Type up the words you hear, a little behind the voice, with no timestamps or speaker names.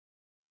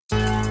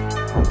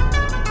Bad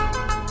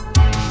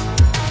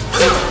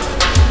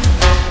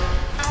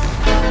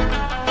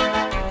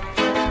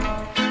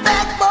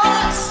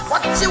boys,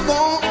 what you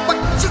want, what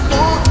you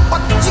want,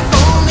 what you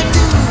gonna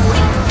do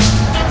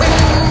when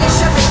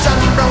Chevy John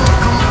Brown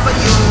come for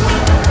you?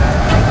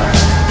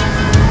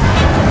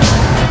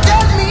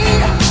 Tell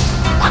me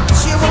what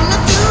you wanna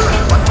do,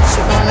 what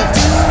you wanna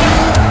do.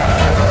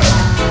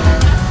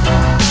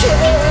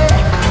 Yeah.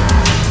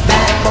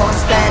 Bad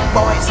boys,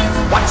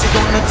 what you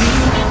gonna do,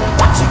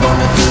 what you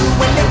gonna do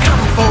when they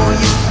come for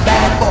you?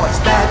 Bad boys,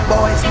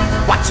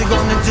 what you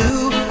gonna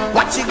do,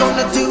 what you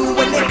gonna do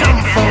when they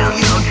come for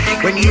you?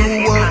 When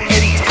you were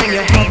 8 and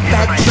you had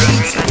bad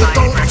traits, you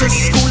go to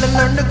school and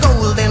learn the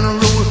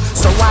golden rule.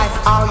 So why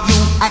are you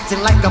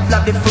acting like a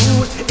bloody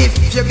fool? If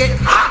you get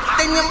hot,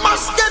 then you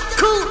must get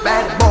cool.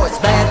 Bad boys,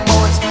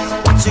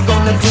 what you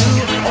gonna do?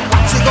 Or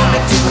what you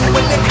gonna do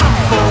when they come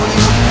for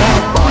you?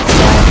 Bad boys,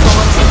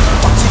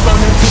 what you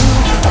gonna do?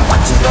 Or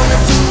what you gonna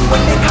do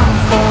when they come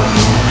for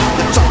you?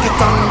 You chuck it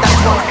on that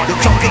one, you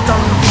chuck it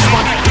on this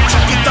one, you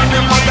chuck it on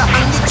your mother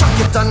and you chuck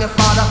it on your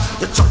father,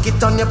 you chuck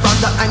it on your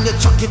brother and you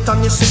chuck it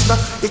on your sister,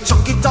 you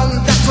chuck it on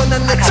that one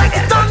and you chuck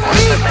it on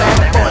me.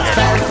 Bad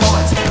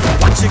boys,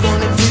 what you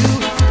gonna do?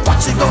 What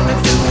you gonna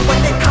do when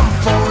they come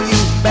for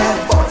you? Bad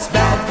boys,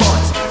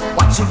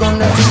 what you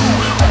gonna do?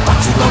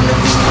 What you gonna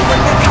do when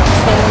they come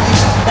for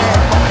you? Bad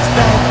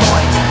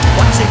boys,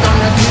 what you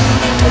gonna do?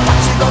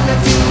 What you gonna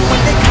do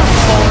when they come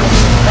for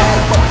you? Bad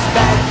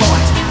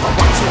boys,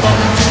 what you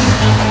gonna do?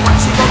 What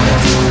you gonna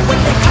do when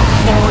they come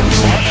for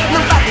you?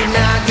 Nobody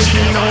now give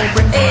you no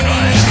break.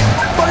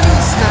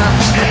 Police now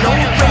give you no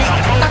break.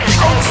 Not the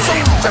old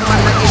soldier man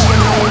now give you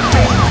no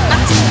break.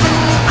 Not even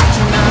the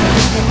action now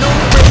give you no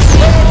break.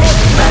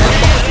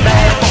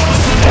 Bad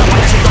boys,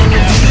 what you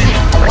gonna do?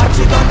 What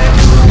you gonna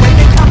do when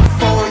they come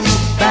for you?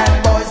 Bad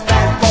boys,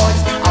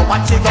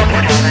 what you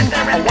gonna do?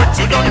 What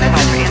you gonna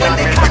do when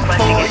they come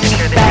for you?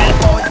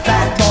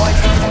 Bad boys,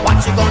 what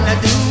you gonna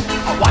do?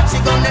 What you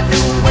gonna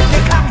do when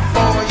they come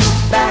for you?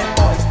 Bad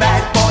boys,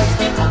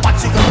 what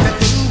you gonna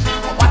do?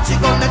 What you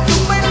gonna do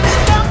when they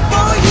come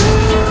for you?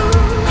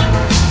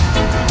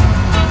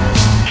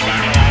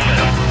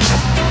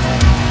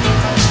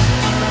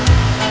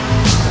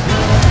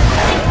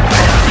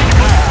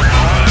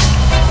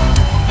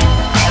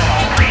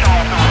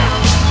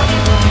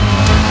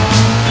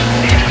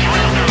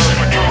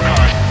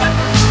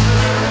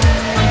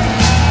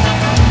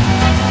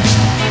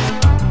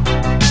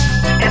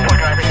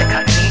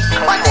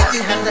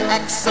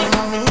 X on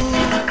me.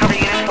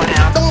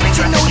 Don't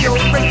you know you're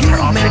a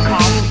human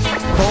being,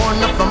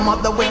 born of a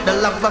mother with the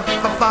love of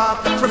a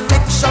father?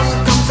 Reflection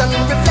comes and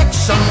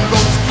reflection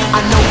goes. I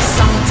know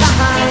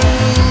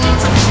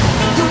sometimes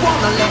you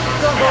wanna let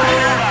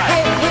go.